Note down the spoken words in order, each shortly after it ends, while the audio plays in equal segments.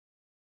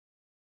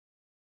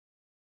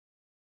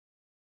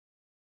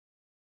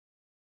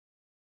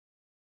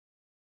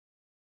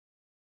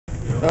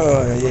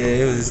Oh,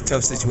 yeah, it was a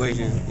tough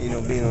situation, being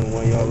on the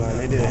 1 yard line.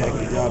 They did a heck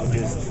of a job of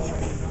just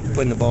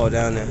putting the ball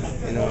down there,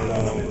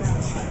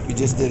 and we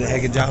just did a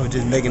heck of a job of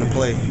just making a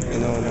play,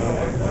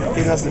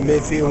 getting us to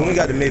midfield. When we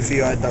got to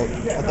midfield, I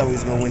thought we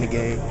was going to win the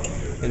game,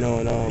 and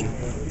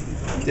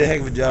did a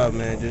heck of a job,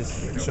 man.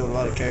 Just showed a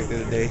lot of character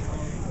today,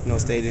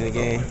 stayed in the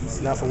game.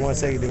 Not for 1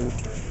 second did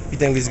we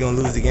think we was going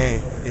to lose the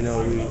game.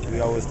 We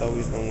always thought we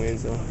was going to win,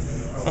 so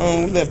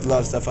we left a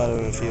lot of stuff out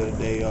on the field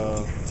today.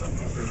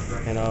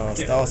 And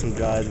stalled some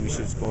drives we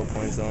should score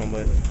points on.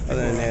 But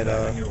other than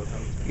that,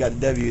 we got the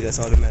W. That's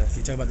all that matters.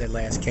 You talk about that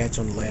last catch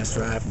on the last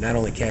drive, not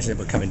only catching it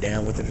but coming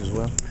down with it as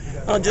well.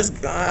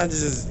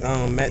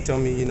 Matt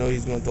told me,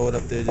 he's gonna throw it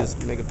up there,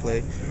 just make a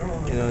play.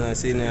 And I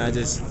see there, I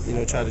just,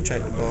 try to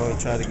track the ball and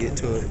try to get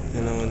to it,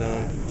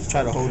 and just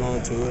try to hold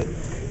on to it,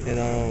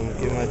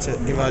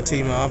 and give our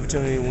team an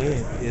opportunity to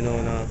win, And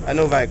I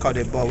know if I had caught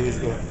that ball, we was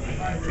gonna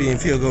be in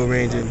field goal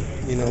range in,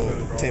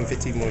 10,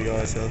 15 more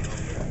yards. So.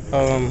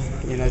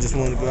 I just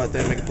wanted to go out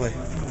there and make a play.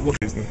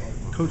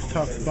 Coach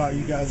talks about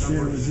you guys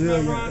being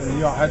resilient, and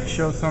y'all had to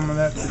show some of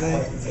that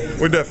today.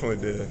 We definitely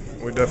did.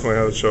 We definitely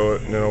had to show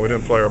it. We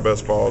didn't play our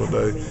best ball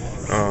today.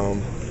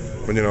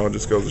 But, it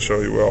just goes to show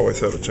you we always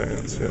have a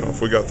chance.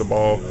 If we got the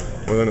ball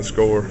within a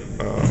score,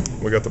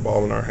 we got the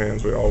ball in our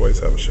hands, we always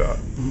have a shot.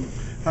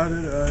 How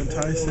did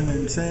Tyson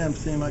and Sam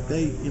seem like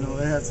they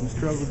had some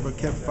struggles but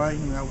kept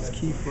fighting? That was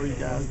key for you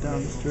guys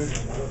down the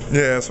stretch.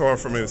 Yeah, it's hard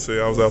for me to see.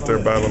 I was out there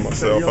battling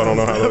myself. I don't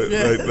know how they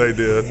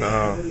did.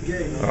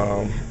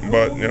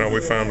 But,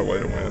 we found a way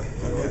to win.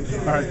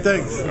 All right,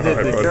 thanks.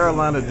 Did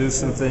Carolina do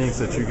some things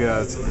that you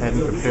guys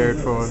hadn't prepared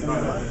for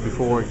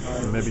before,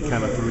 maybe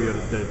kind of threw you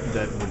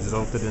that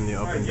resulted in the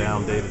up and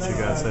down day that you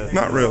guys had?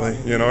 Not really.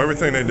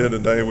 Everything they did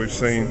today we've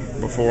seen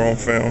before on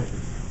film.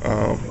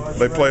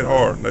 They played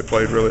hard. They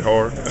played really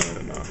hard.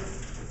 And,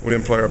 we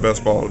didn't play our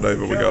best ball today,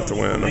 but we got the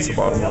win. That's the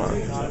bottom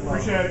line.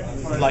 Appreciate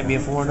it. Like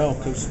being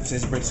 4-0, Coach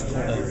says breaks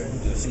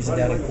the season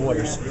down in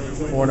quarters.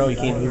 4-0, you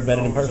can't do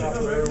better than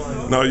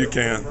perfect. No, you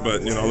can't.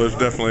 But there's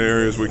definitely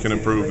areas we can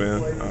improve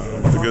in.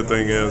 The good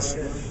thing is,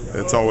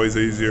 it's always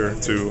easier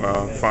to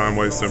find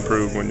ways to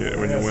improve when you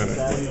win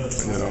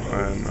it.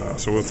 And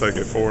so we'll take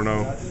it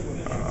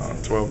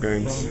 4-0. 12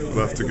 games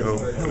left to go,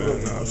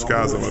 and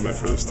sky's the limit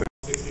for this team.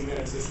 60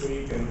 minutes this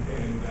week, and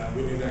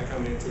we knew that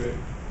coming into it.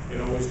 It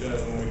always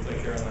does when we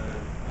play Carolina.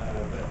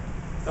 But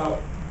thought,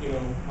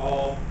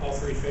 all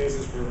three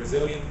phases were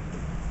resilient,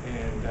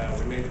 and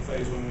we made the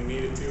plays when we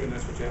needed to, and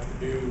that's what you have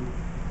to do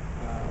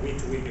week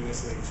to week in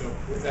this league. So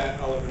with that,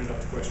 I'll open it up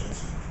to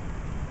questions.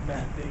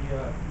 Matt, the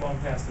long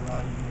pass to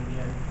Roddy,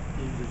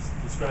 can you just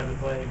describe the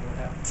play and what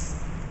happened?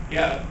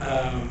 Yeah,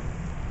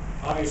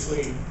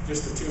 obviously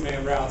just a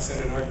two-man route,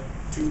 sending our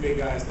two big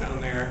guys down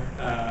there.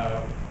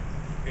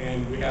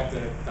 And we have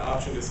the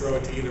option to throw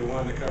it to either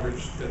one. The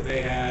coverage that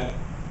they had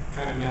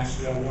kind of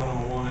matched it up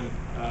one-on-one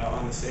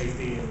on the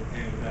safety,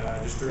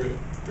 and just threw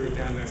it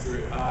down there, threw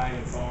it high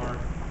and far,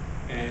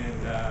 and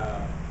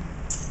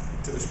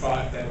to the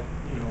spot that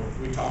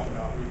we talk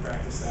about. We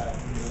practice that.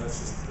 That's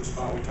just the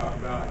spot we talk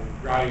about.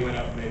 And Roddy went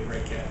up and made a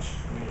great catch.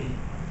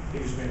 He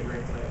just made a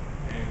great play.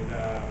 And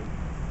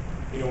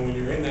when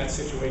you're in that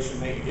situation,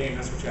 make a game.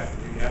 That's what you have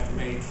to do. You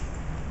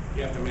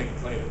have to make a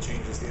play that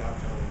changes the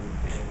outcome.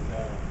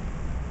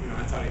 And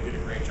I thought he did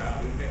a great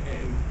job.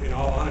 And in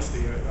all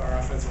honesty, our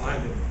offensive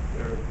line did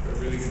a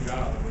really good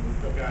job. We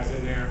put guys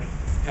in there,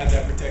 had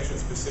that protection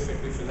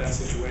specifically for that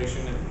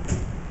situation,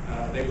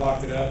 and they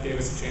blocked it up, gave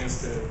us a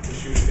chance to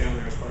shoot it down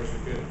there as far as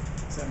we could.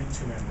 Does that mean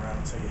two-man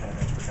round, so you had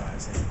extra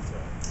guys in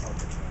to help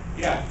it?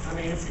 Yeah,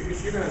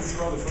 if you're going to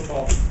throw the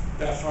football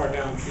that far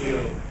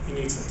downfield, you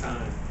need some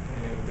time.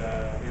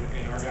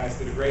 And our guys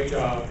did a great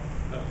job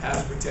of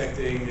pass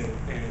protecting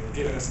and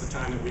giving us the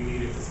time that we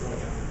needed to throw it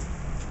down there.